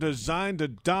capability and designed to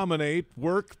dominate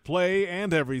work, play,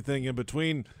 and everything in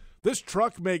between, this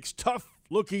truck makes tough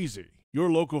look easy. Your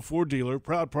local Ford dealer,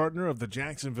 proud partner of the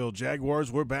Jacksonville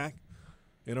Jaguars. We're back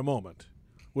in a moment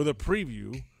with a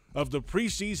preview of the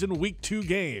preseason Week 2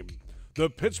 game.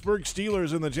 The Pittsburgh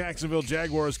Steelers and the Jacksonville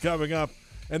Jaguars coming up.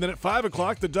 And then at 5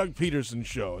 o'clock, the Doug Peterson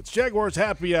Show. It's Jaguars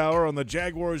Happy Hour on the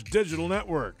Jaguars Digital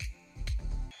Network.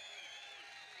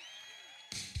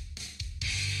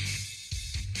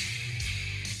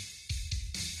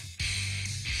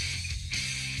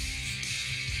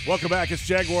 Welcome back. It's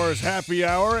Jaguars Happy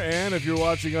Hour. And if you're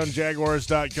watching on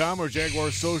Jaguars.com or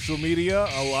Jaguars social media,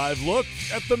 a live look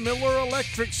at the Miller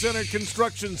Electric Center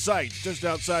construction site just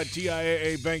outside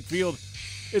TIAA Bank Field.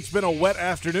 It's been a wet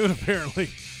afternoon, apparently.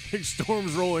 Big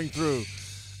storms rolling through,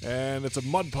 and it's a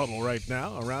mud puddle right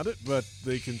now around it, but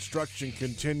the construction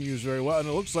continues very well, and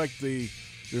it looks like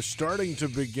they're starting to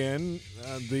begin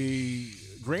the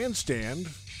grandstand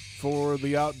for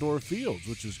the outdoor fields,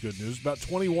 which is good news. About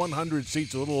 2,100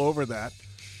 seats, a little over that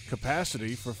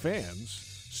capacity for fans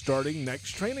starting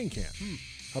next training camp.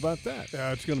 How about that?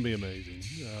 Yeah, it's going to be amazing.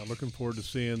 Looking forward to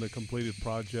seeing the completed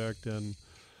project and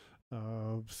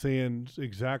seeing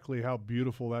exactly how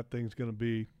beautiful that thing's going to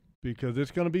be, because it's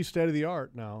going to be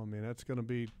state-of-the-art now. I mean, that's going to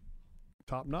be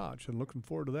top-notch, and looking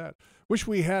forward to that. Wish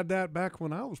we had that back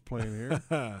when I was playing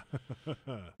here.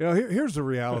 Here's the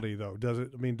reality, though.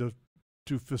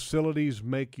 Do facilities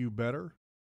make you better?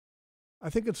 I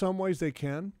think in some ways they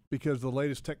can, because the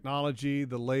latest technology,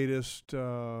 the latest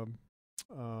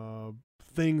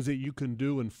things that you can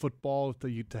do in football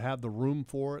to have the room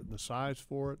for it and the size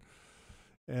for it.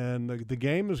 And the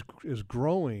game is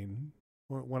growing.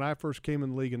 When I first came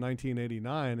in the league in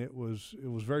 1989, it was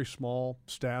very small.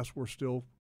 Staffs were still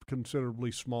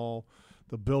considerably small.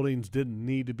 The buildings didn't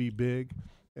need to be big,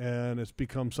 and it's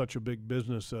become such a big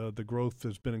business. The growth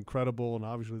has been incredible, and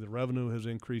obviously the revenue has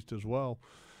increased as well.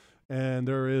 And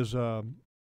there is an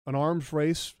arms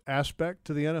race aspect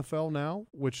to the NFL now,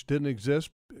 which didn't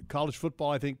exist. College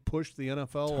football, I think, pushed the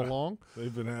NFL along.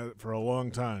 They've been at it for a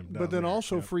long time. But then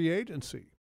also free agency.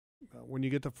 When you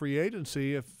get to free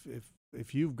agency,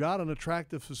 if you've got an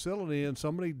attractive facility and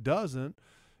somebody doesn't,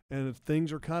 and if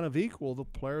things are kind of equal, the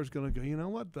player's going to go, you know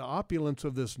what, the opulence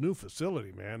of this new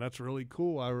facility, man, that's really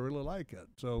cool. I really like it.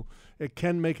 So it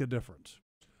can make a difference.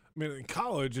 I mean, in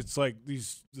college, it's like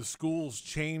the schools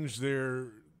change their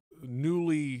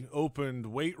newly opened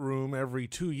weight room every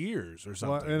 2 years or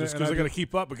something, just because they got to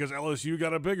keep up, because LSU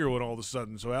got a bigger one all of a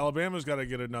sudden, so Alabama's got to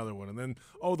get another one, and then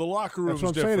the locker room's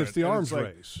different. Saying, it's the arms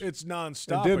race. It's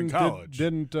nonstop in college.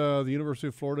 Didn't the University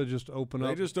of Florida just open up?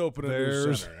 They just opened a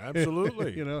new center.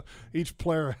 Absolutely. Each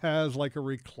player has like a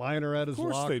recliner at his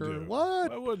locker. Of course they do. What?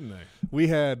 Why wouldn't they? We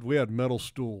had metal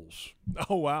stools.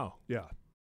 Oh wow. Yeah.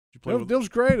 It was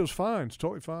great. It was fine. It's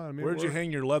totally fine. I mean, where'd you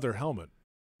hang your leather helmet?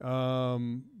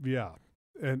 Yeah.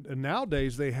 And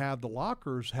nowadays they have the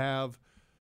lockers have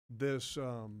this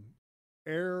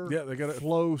air they got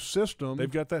flow system. They've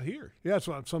got that here. Yeah, that's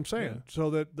what I'm saying. Yeah. So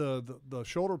that the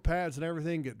shoulder pads and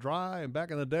everything get dry. And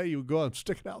back in the day, you would go out and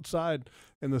stick it outside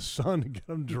in the sun to get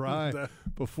them dry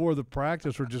before the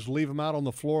practice, or just leave them out on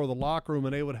the floor of the locker room,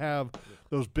 and they would have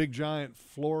those big giant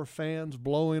floor fans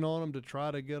blowing on them to try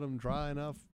to get them dry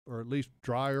enough, or at least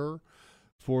drier,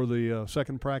 for the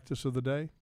second practice of the day.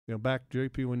 You know, back,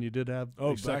 JP, when you did have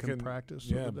a second practice.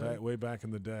 Yeah, of the day. way back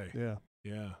in the day. Yeah.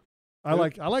 Yeah. I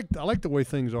like the way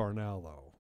things are now,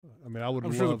 though. I mean,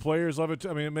 I'm sure the players love it too.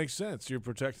 I mean, it makes sense. You're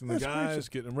protecting the guys,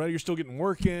 getting them ready. You're still getting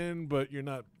work in, but you're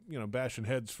not, bashing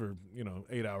heads for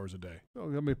 8 hours a day. I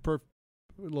mean, a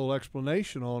little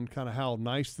explanation on kind of how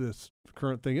nice this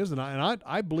current thing is, and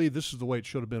I believe this is the way it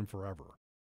should have been forever.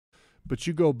 But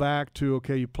you go back to,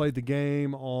 okay, you played the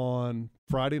game on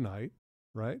Friday night,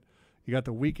 right? You got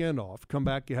the weekend off. Come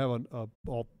back, you have a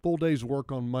full day's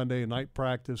work on Monday, a night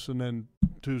practice, and then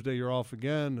Tuesday you're off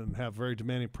again and have very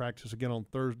demanding practice again on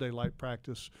Thursday, light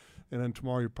practice, and then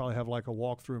tomorrow you probably have like a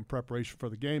walkthrough in preparation for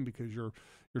the game because you're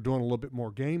doing a little bit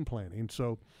more game planning.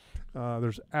 So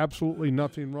there's absolutely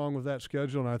nothing wrong with that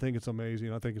schedule, and I think it's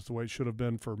amazing. I think it's the way it should have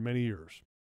been for many years.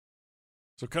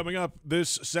 So coming up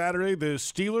this Saturday, the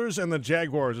Steelers and the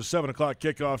Jaguars, a 7 o'clock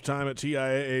kickoff time at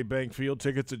TIAA Bank Field.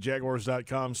 Tickets at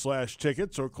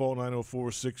jaguars.com/tickets or call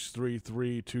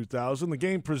 904-633-2000. The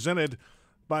game presented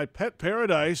by Pet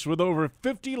Paradise with over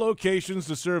 50 locations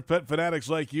to serve pet fanatics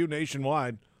like you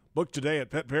nationwide. Book today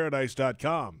at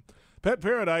petparadise.com. Pet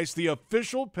Paradise, the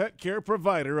official pet care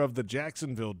provider of the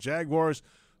Jacksonville Jaguars.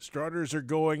 Starters are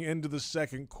going into the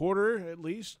second quarter, at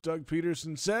least, Doug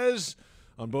Peterson says,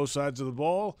 on both sides of the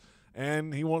ball,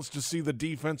 and he wants to see the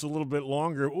defense a little bit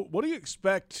longer. What do you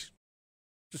expect,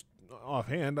 just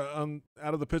offhand,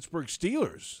 out of the Pittsburgh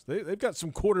Steelers? They've got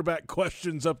some quarterback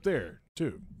questions up there,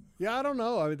 too. Yeah, I don't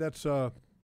know. I mean, that's I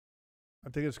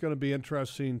think it's going to be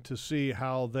interesting to see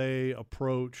how they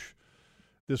approach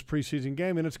this preseason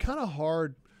game, and it's kind of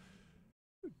hard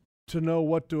to know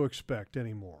what to expect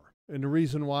anymore. And the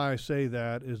reason why I say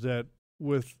that is that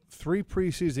with 3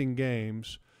 preseason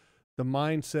games, the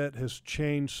mindset has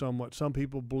changed somewhat. Some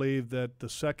people believe that the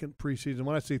second preseason,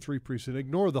 when I say 3 preseason,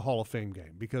 ignore the Hall of Fame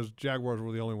game because Jaguars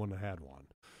were the only one that had one.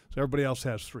 So everybody else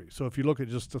has 3. So if you look at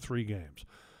just the 3 games,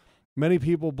 many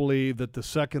people believe that the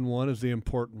second one is the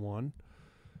important one,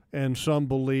 and some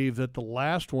believe that the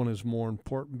last one is more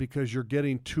important because you're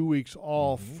getting 2 weeks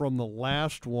off from the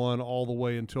last one all the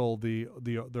way until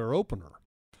their opener.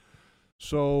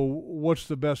 So what's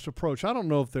the best approach? I don't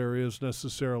know if there is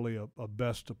necessarily a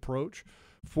best approach.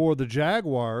 For the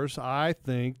Jaguars, I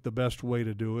think the best way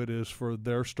to do it is for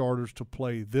their starters to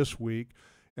play this week,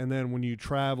 and then when you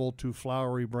travel to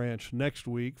Flowery Branch next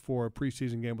week for a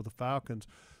preseason game with the Falcons,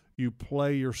 you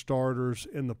play your starters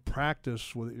in the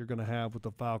practice that you're going to have with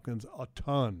the Falcons a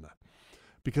ton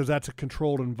because that's a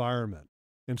controlled environment.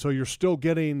 And so you're still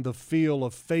getting the feel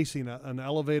of facing an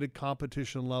elevated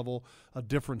competition level, a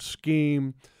different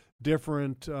scheme,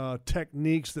 different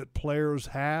techniques that players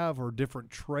have or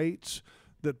different traits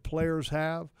that players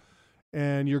have.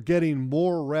 And you're getting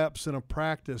more reps in a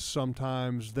practice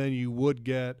sometimes than you would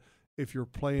get if you're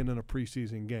playing in a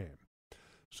preseason game.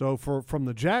 So from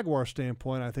the Jaguar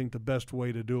standpoint, I think the best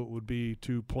way to do it would be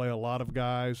to play a lot of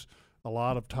guys a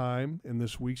lot of time in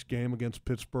this week's game against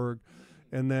Pittsburgh.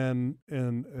 And then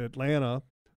in Atlanta,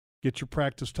 get your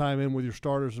practice time in with your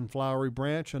starters in Flowery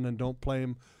Branch, and then don't play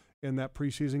them in that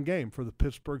preseason game. For the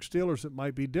Pittsburgh Steelers, it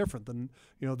might be different.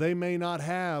 They may not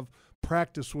have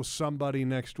practice with somebody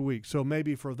next week. So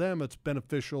maybe for them it's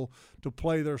beneficial to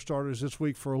play their starters this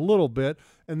week for a little bit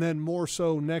and then more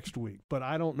so next week. But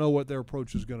I don't know what their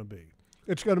approach is going to be.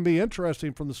 It's going to be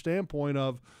interesting from the standpoint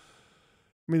of,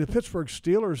 the Pittsburgh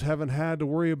Steelers haven't had to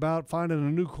worry about finding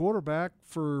a new quarterback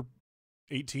for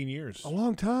 18 years. A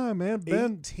long time, man.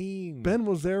 18. Ben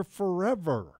was there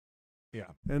forever.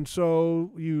 Yeah. And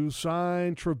so you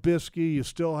sign Trubisky, you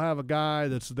still have a guy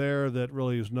that's there that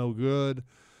really is no good,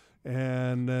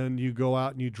 and then you go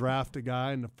out and you draft a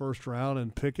guy in the first round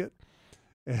and Pickett.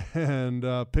 And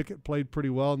Pickett played pretty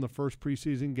well in the first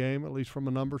preseason game, at least from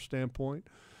a number standpoint.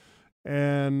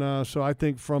 And so I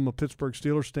think from a Pittsburgh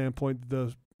Steelers standpoint,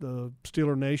 the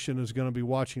Steeler Nation is going to be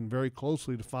watching very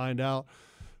closely to find out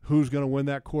who's going to win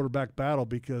that quarterback battle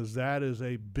because that is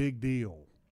a big deal.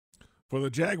 For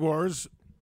the Jaguars,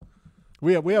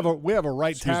 we have a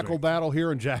right tackle battle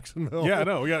here in Jacksonville. Yeah,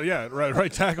 no,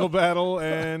 right tackle battle,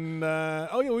 and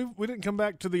we didn't come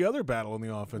back to the other battle in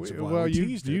the offensive line. Well,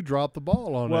 you dropped the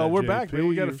ball on that. Well, we're JP. back.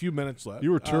 We got a few minutes left.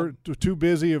 You were too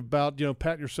busy about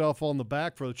patting yourself on the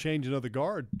back for the changing of the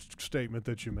guard statement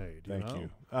that you made. Thank you.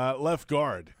 Left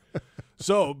guard.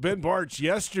 So Ben Bartch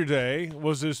yesterday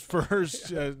was his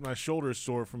first. My shoulder's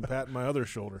sore from patting my other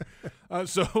shoulder.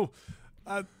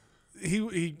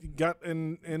 He got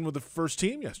in with the first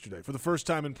team yesterday for the first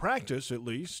time in practice, at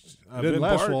least. Didn't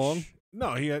last long.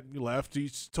 No, he left.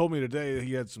 He told me today that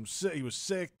he had he was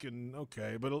sick and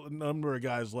okay, but a number of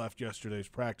guys left yesterday's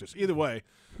practice. Either way,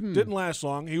 didn't last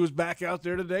long. He was back out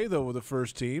there today though with the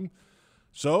first team.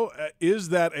 So, is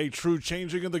that a true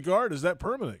changing of the guard? Is that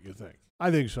permanent? You think?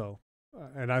 I think so,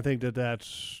 and I think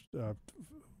that's.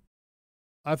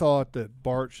 I thought that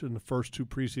Bartch in the first 2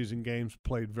 preseason games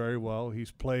played very well.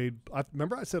 He's played.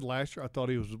 Remember I said last year I thought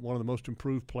he was one of the most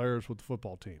improved players with the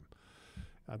football team.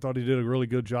 I thought he did a really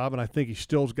good job, and I think he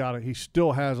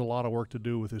still has a lot of work to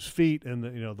do with his feet and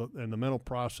the mental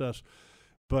process,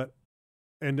 but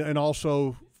and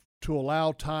also to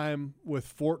allow time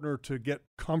with Fortner to get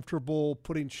comfortable,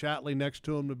 putting Shatley next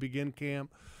to him to begin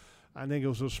camp. I think it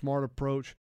was a smart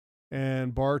approach.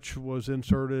 And Bartch was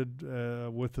inserted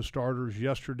with the starters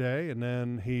yesterday, and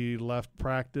then he left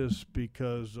practice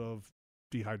because of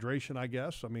dehydration, I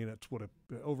guess. I mean, it's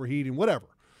overheating, whatever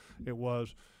it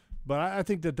was. But I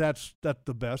think that's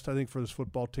the best, I think, for this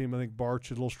football team. I think Bartch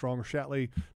is a little stronger. Shatley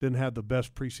didn't have the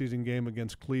best preseason game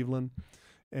against Cleveland.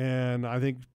 And I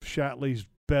think Shatley's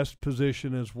best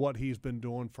position is what he's been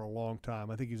doing for a long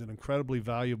time. I think he's an incredibly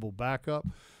valuable backup.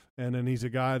 And then he's a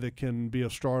guy that can be a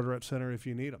starter at center if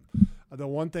you need him. The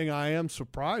one thing I am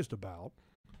surprised about,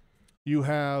 you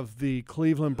have the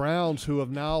Cleveland Browns who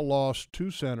have now lost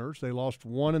 2 centers. They lost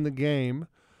one in the game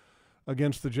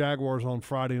against the Jaguars on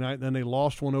Friday night. Then they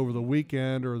lost one over the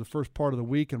weekend or the first part of the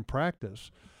week in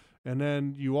practice. And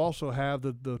then you also have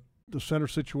the center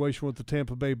situation with the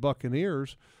Tampa Bay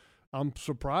Buccaneers. I'm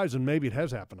surprised, and maybe it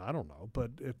has happened. I don't know.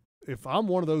 But if I'm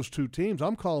one of those 2 teams,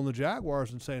 I'm calling the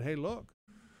Jaguars and saying, hey, look,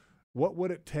 what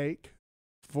would it take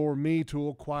for me to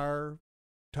acquire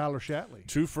Tyler Shatley?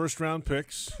 2 first-round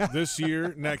picks this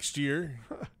year, next year.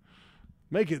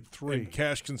 Make it 3. And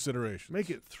cash consideration. Make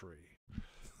it 3.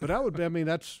 But that would be,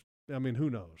 who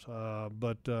knows? So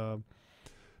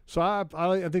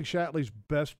I think Shatley's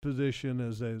best position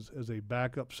is as a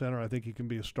backup center. I think he can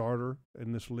be a starter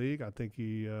in this league. I think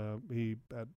he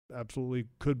absolutely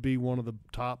could be one of the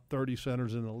top 30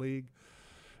 centers in the league.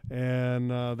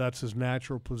 And that's his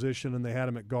natural position, and they had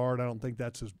him at guard. I don't think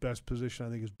that's his best position. I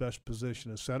think his best position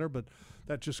is center, but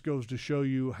that just goes to show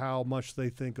you how much they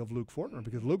think of Luke Fortner,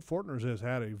 because Luke Fortner has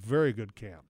had a very good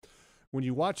camp. When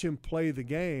you watch him play the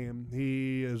game,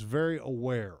 he is very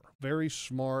aware, very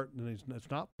smart, and it's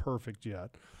not perfect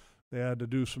yet. They had to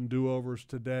do some do-overs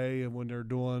today, and when they're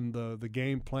doing the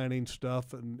game planning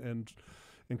stuff and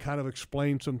kind of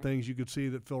explain some things, you could see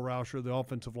that Phil Rauscher, the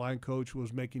offensive line coach,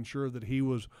 was making sure that he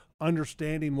was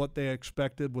understanding what they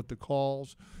expected with the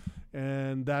calls.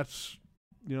 And that's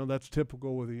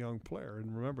typical with a young player.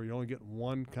 And remember, you only get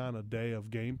one kind of day of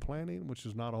game planning, which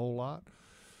is not a whole lot.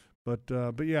 But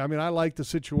yeah, I like the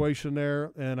situation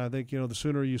there. And I think, the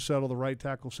sooner you settle the right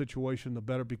tackle situation, the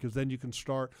better, because then you can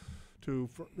start to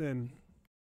 – and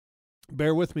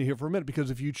bear with me here for a minute,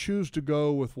 because if you choose to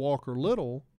go with Walker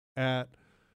Little at –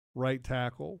 right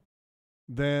tackle,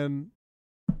 then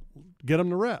get him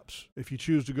the reps. If you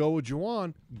choose to go with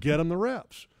Juwan, get him the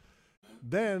reps.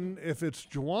 Then if it's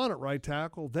Juwan at right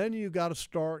tackle, then you got to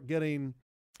start getting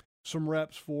some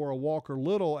reps for a Walker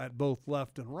Little at both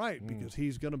left and right, because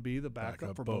he's going to be the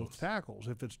backup for both tackles.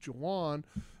 If it's Juwan,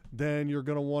 then you're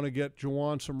going to want to get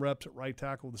Juwan some reps at right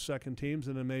tackle with the second teams,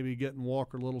 and then maybe getting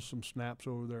Walker Little some snaps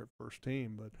over there at first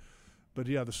team. But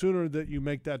yeah, the sooner that you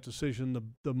make that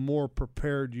decision, the more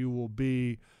prepared you will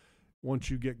be once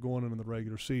you get going into the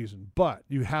regular season. But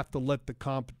you have to let the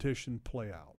competition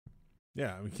play out.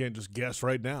 Yeah, we can't just guess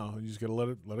right now. You just got to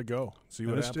let it go. See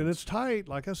what happens. And it's tight.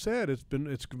 Like I said, it's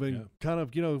been kind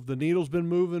of, the needle's been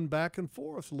moving back and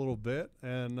forth a little bit,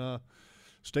 and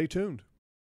stay tuned.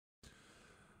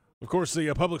 Of course, the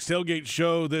Publix Tailgate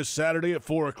Show this Saturday at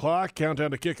 4 o'clock.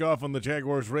 Countdown to kickoff on the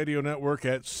Jaguars Radio Network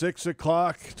at 6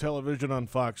 o'clock. Television on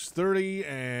Fox 30.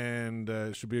 And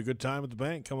it should be a good time at the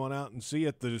bank. Come on out and see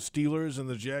it. The Steelers and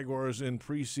the Jaguars in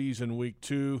preseason week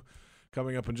 2.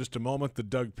 Coming up in just a moment, the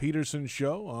Doug Peterson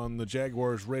Show on the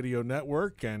Jaguars Radio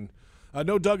Network. And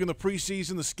no Doug in the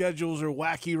preseason. The schedules are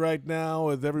wacky right now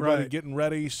with everybody getting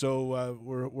ready. So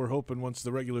we're hoping once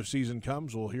the regular season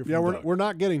comes, we'll hear from Doug. Yeah, we're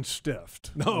not getting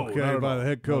stiffed. No, by the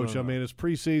head coach. No. It's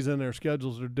preseason. Their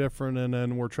schedules are different, and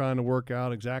then we're trying to work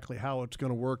out exactly how it's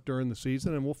going to work during the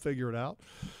season, and we'll figure it out.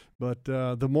 But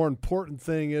the more important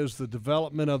thing is the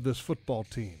development of this football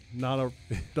team, not a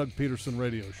Doug Peterson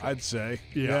radio show. I'd say.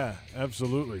 Yeah. Yeah,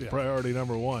 absolutely. Yeah. Priority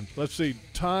number one. Let's see,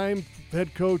 time,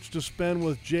 head coach, to spend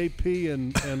with JP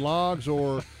and Logs,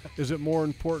 or is it more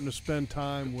important to spend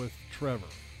time with Trevor?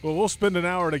 Well, we'll spend an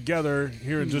hour together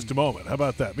here in just a moment. How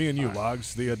about that? Me and you,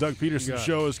 Logs. The Doug Peterson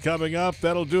Show is coming up.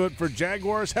 That'll do it for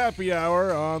Jaguars Happy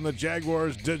Hour on the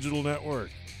Jaguars Digital Network.